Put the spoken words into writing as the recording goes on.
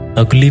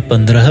अगली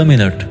 15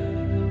 मिनट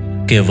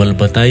केवल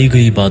बताई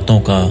गई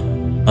बातों का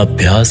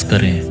अभ्यास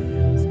करें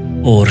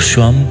और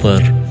स्वयं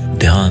पर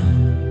ध्यान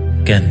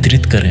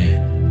केंद्रित करें।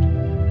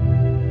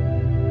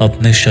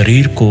 अपने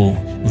शरीर को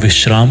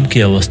विश्राम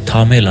की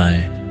अवस्था में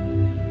लाएं।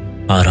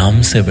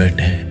 आराम से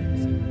बैठें।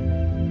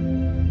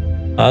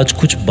 आज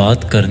कुछ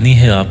बात करनी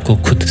है आपको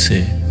खुद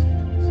से।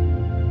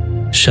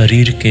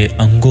 शरीर के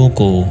अंगों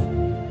को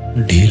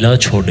ढीला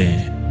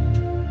छोड़ें।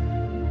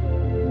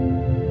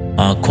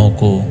 आंखों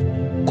को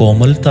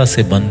कोमलता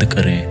से बंद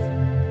करें।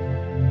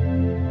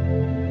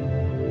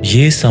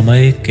 ये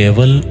समय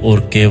केवल और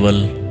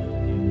केवल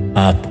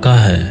आपका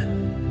है,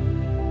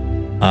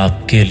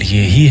 आपके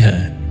लिए ही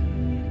है।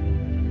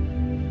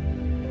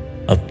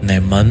 अपने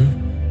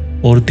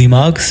मन और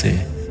दिमाग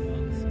से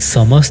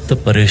समस्त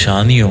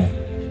परेशानियों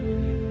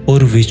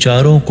और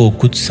विचारों को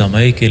कुछ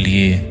समय के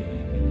लिए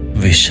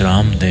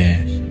विश्राम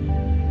दें।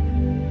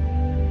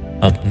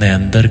 अपने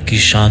अंदर की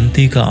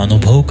शांति का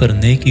अनुभव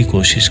करने की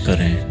कोशिश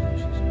करें।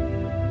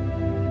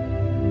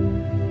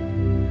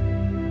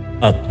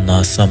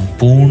 अपना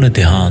संपूर्ण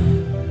ध्यान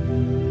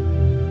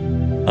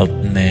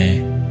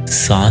अपने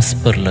सांस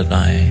पर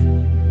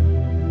लगाएं।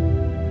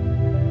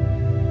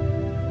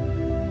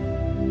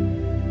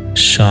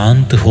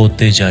 शांत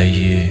होते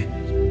जाइए।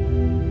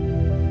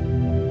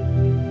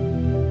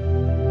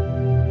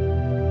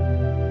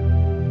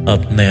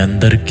 अपने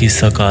अंदर की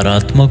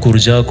सकारात्मक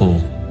ऊर्जा को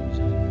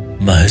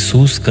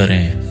महसूस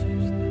करें।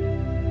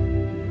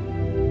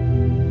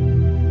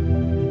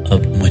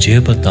 अब मुझे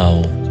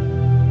बताओ,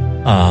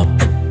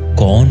 आप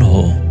कौन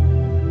हो?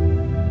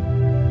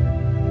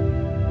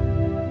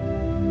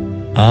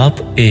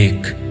 आप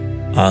एक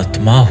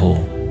आत्मा हो।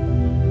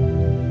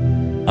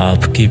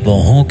 आपकी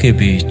बाहों के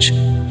बीच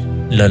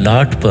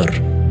ललाट पर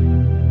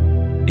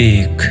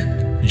एक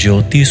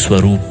ज्योति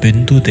स्वरूप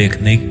बिंदु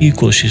देखने की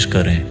कोशिश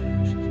करें।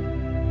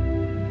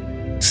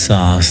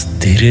 सांस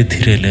धीरे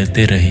धीरे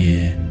लेते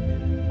रहिए।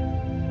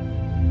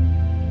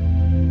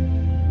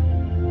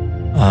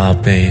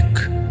 आप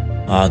एक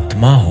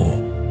आत्मा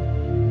हो।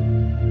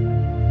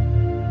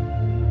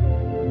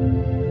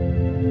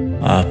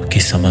 आपकी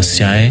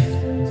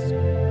समस्याएं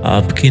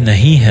आपकी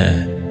नहीं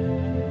है,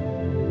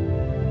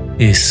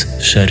 इस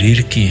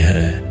शरीर की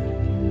है,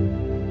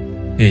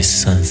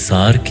 इस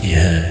संसार की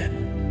है।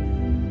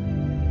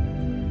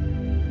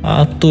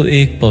 आप तो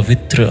एक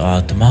पवित्र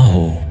आत्मा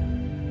हो।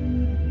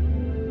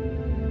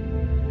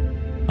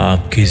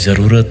 आपकी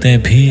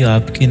जरूरतें भी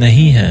आपकी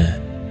नहीं है,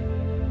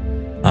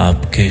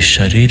 आपके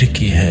शरीर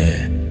की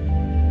है,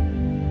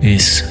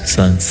 इस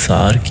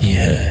संसार की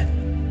है।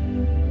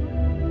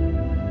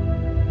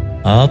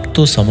 आप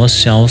तो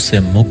समस्याओं से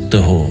मुक्त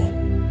हो।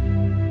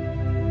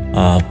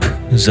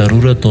 आप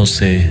जरूरतों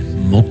से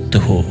मुक्त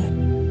हो।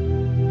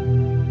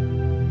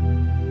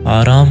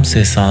 आराम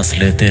से सांस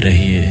लेते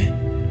रहिए।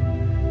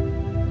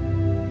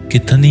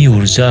 कितनी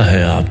ऊर्जा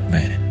है आप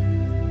में,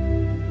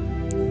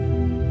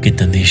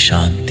 कितनी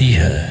शांति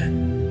है,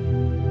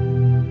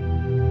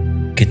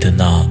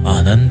 कितना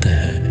आनंद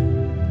है।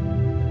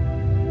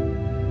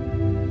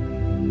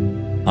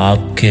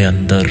 आपके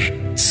अंदर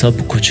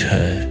सब कुछ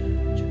है।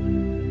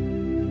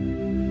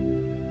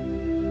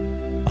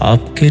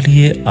 आपके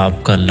लिए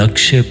आपका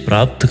लक्ष्य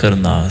प्राप्त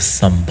करना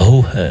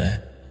संभव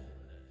है।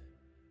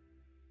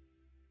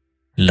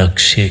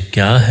 लक्ष्य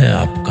क्या है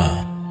आपका?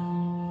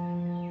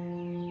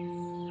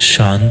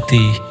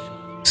 शांति,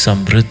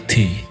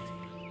 समृद्धि।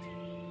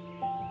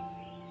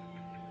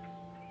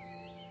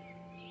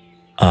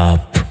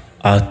 आप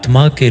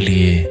आत्मा के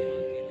लिए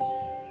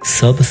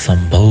सब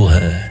संभव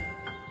है।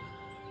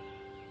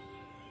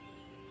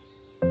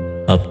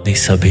 अपनी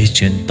सभी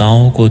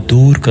चिंताओं को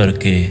दूर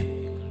करके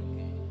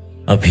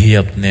अभी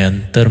अपने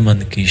अंतर्मन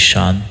की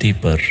शांति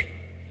पर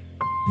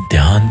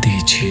ध्यान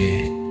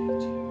दीजिए।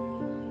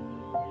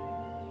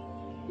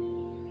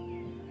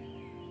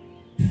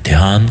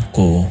 ध्यान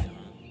को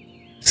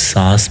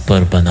सांस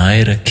पर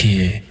बनाए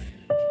रखिए।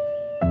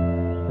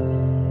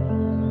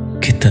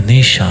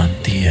 कितनी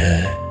शांति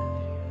है,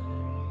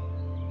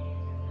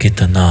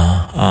 कितना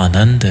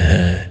आनंद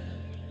है।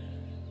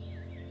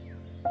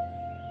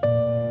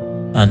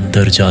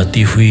 अंदर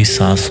जाती हुई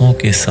सांसों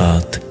के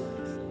साथ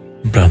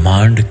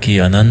ब्रह्मांड की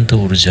अनंत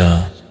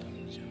ऊर्जा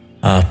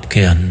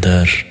आपके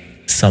अंदर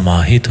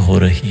समाहित हो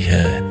रही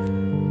है।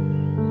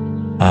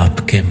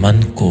 आपके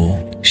मन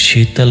को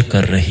शीतल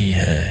कर रही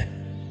है।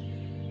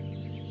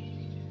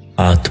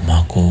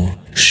 आत्मा को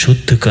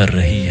शुद्ध कर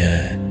रही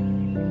है।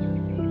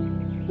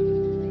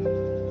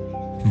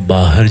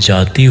 बाहर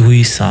जाती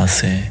हुई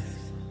सांसें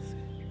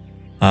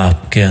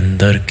आपके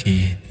अंदर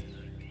की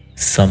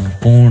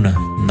संपूर्ण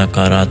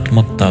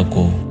नकारात्मकता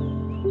को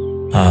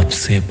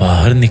आपसे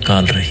बाहर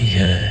निकाल रही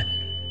है।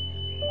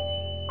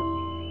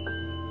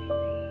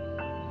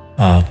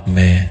 आप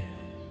में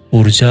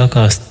ऊर्जा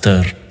का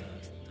स्तर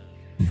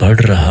बढ़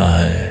रहा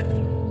है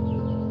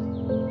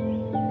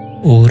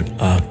और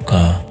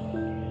आपका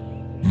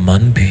मन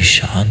भी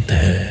शांत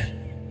है।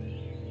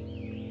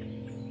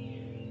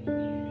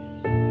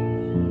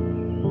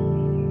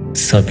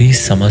 सभी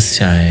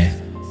समस्याएं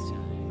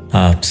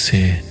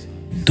आपसे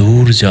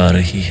दूर जा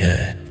रही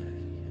है।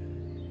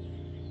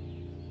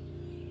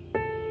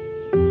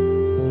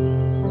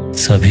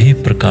 सभी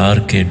प्रकार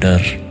के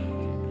डर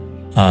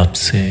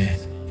आपसे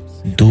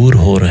दूर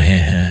हो रहे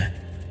हैं।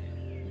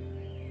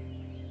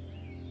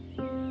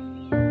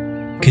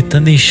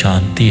 कितनी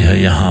शांति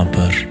है यहां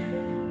पर।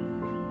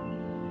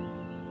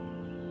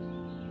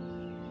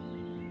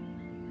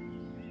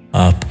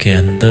 आपके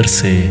अंदर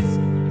से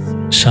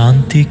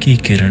शांति की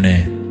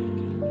किरणें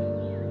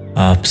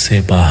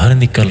आपसे बाहर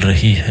निकल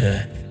रही है,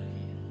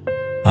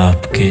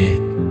 आपके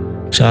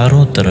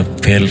चारों तरफ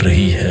फैल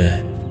रही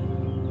है।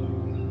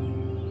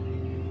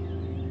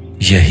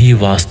 यही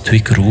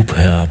वास्तविक रूप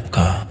है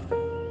आपका।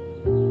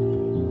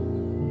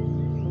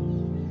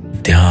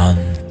 ध्यान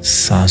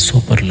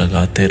सांसों पर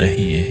लगाते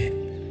रहिए।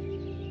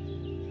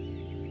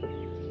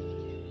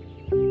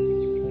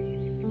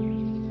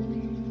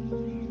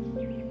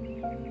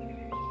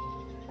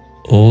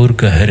 और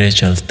गहरे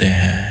चलते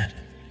हैं,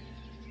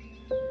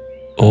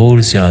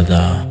 और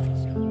ज्यादा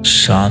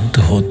शांत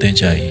होते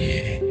जाइए।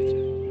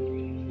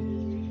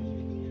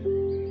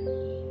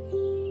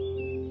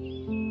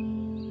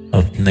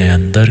 अपने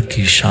अंदर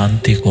की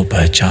शांति को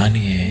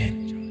पहचानिए।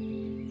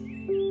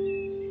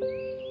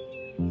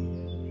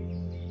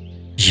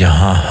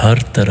 यहां हर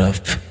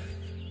तरफ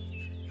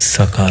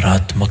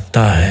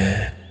सकारात्मकता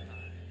है,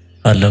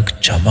 अलग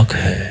चमक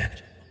है।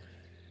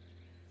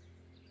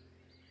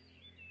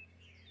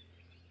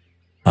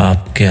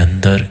 आपके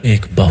अंदर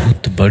एक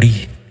बहुत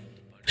बड़ी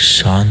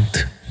शांत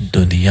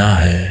दुनिया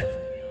है।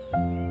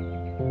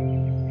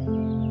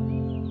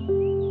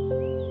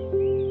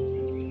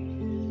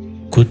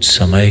 कुछ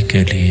समय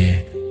के लिए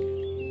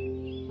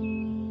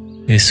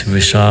इस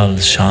विशाल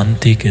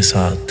शांति के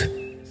साथ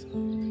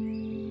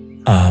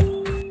आप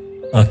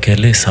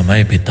अकेले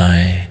समय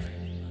बिताएं।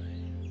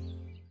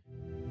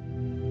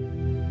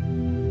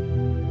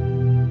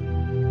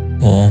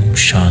 ओम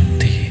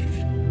शांति।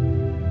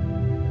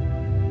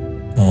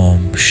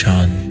 ओम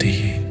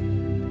शांति।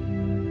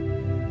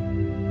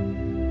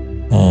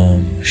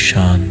 ओम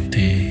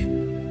शांति।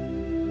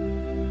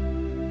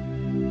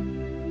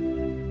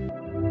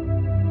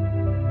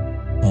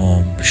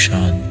 ओम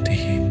शांति।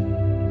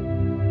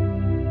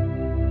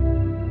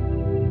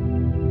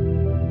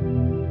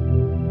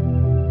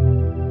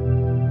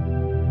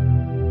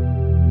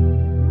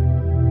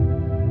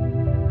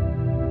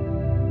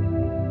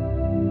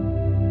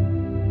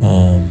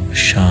 ओम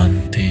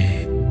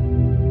शांति।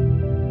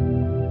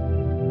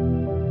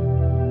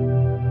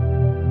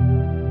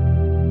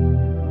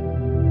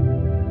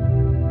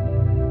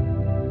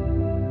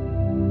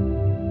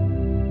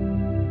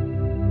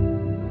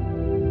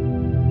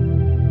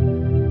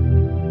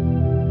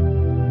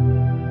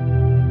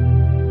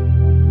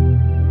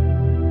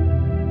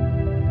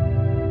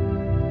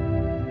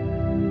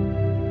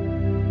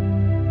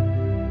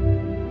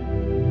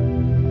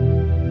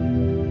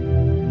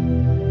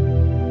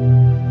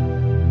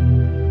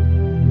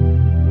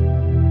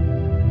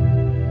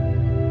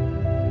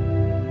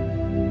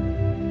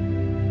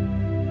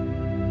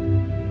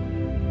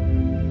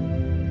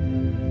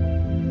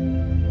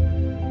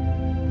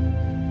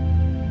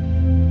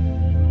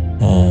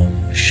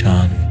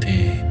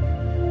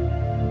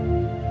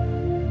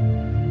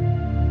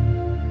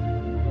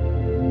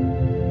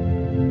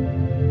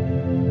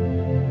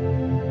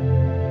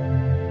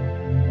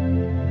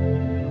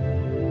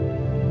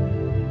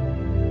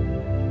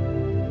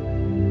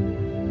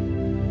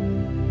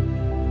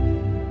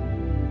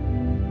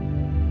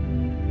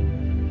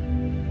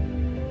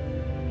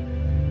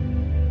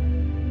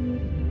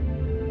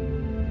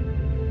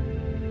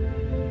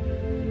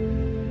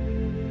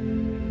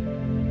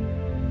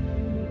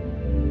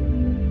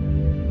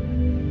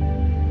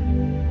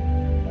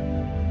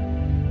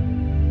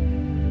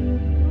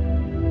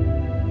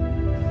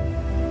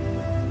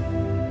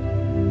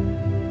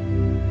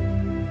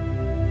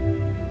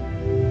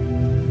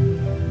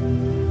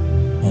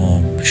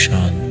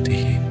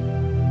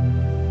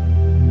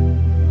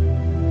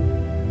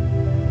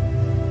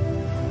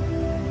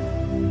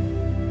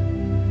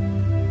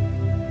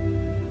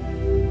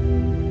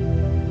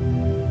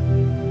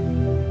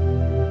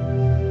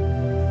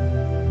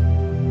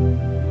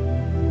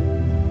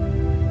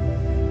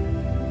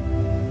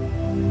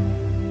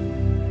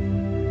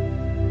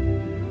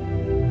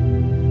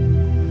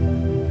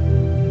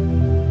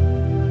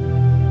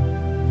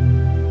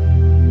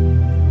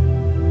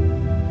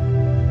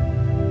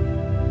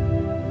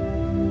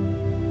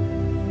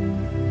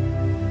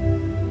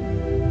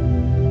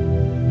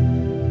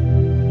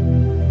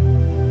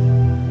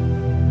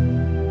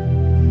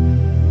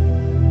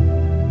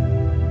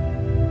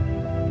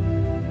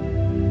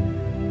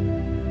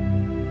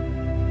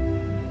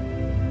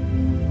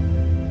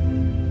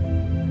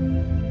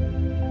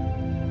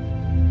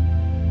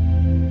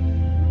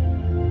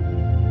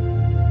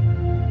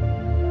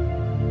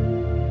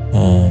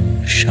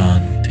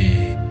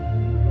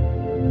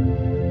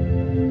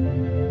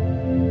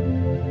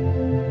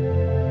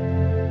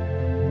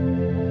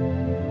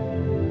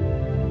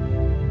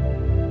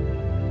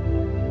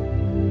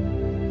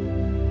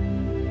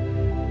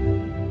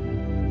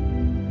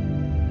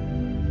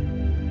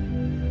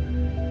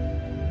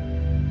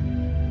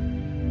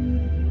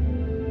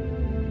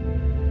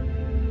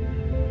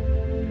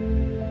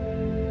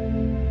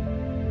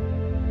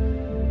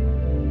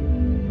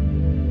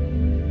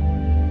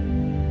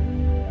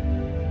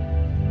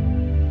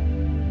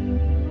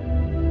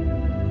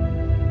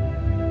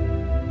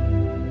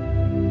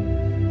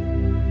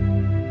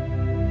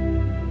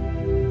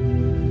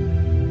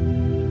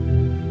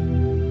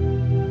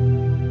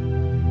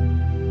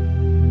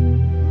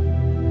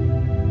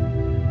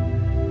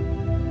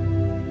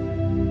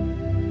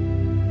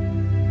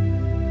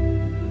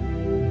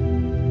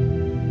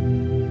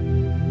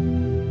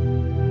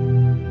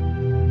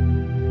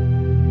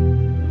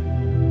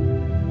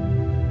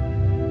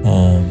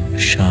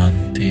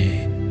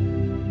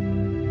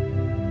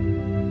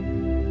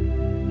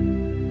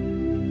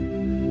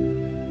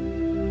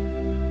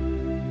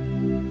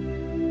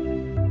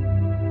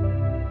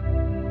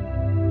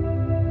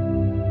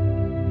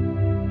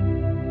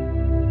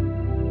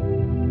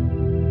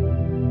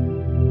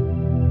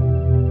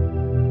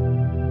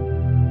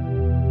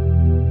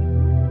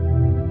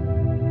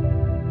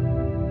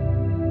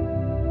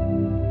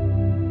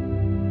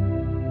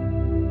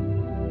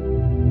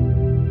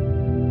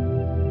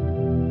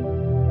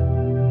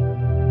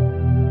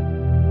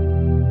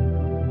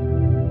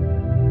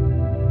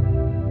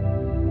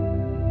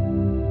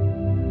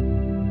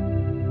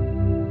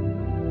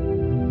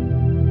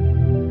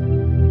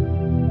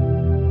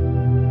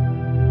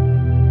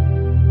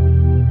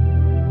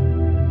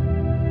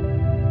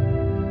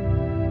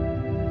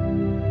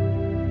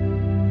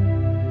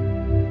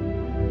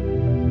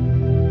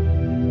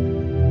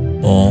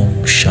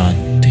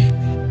 शांति।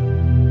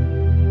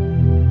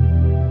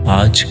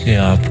 आज के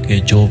आपके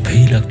जो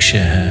भी लक्ष्य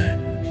हैं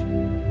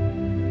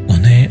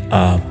उन्हें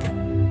आप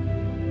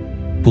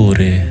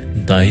पूरे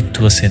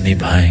दायित्व से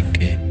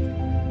निभाएंगे।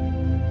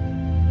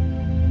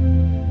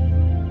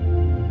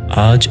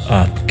 आज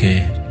आपके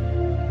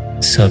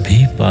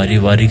सभी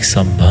पारिवारिक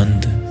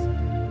संबंध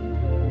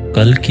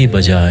कल की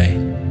बजाय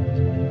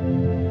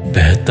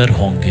बेहतर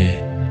होंगे।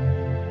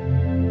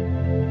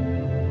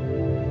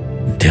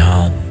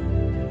 ध्यान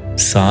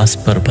सांस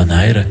पर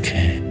बनाए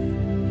रखें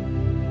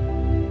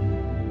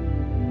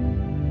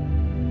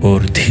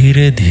और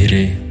धीरे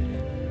धीरे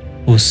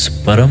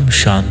उस परम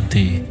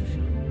शांति,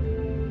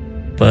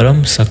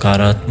 परम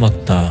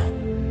सकारात्मकता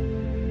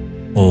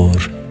और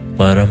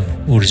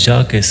परम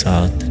ऊर्जा के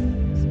साथ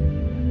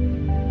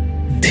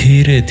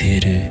धीरे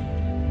धीरे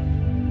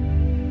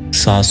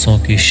सांसों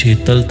की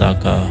शीतलता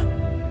का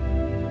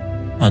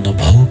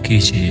अनुभव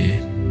कीजिए।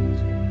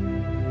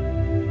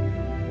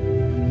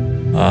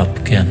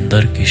 आपके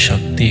अंदर की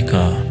शक्ति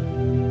का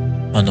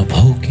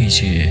अनुभव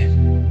कीजिए।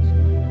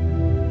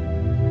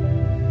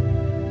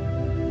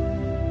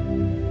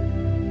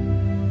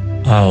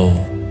 आओ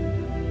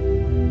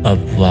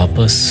अब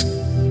वापस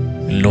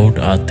लौट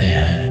आते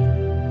हैं।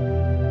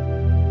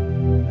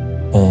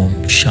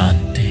 ओम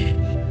शांति।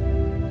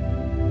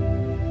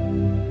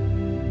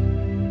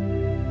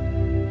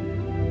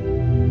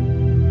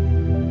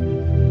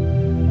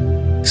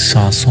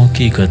 सांसों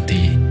की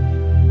गति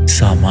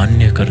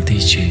सामान्य कर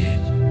दीजिए।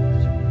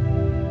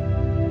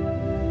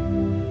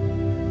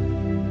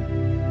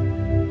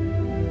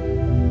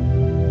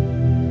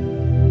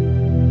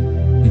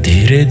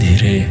 धीरे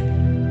धीरे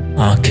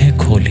आंखें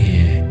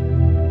खोलिए।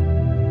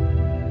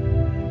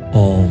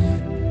 ओम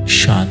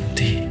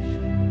शांति।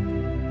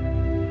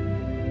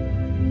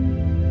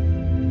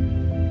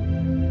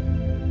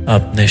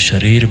 अपने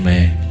शरीर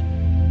में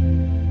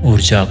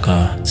ऊर्जा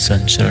का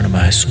संचरण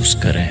महसूस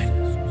करें।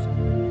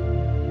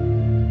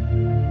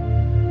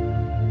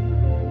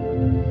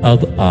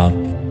 अब आप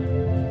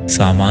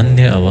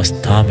सामान्य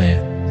अवस्था में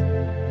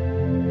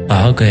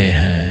आ गए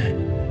हैं।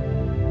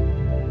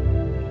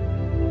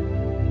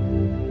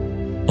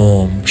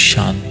 ओम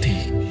शांति।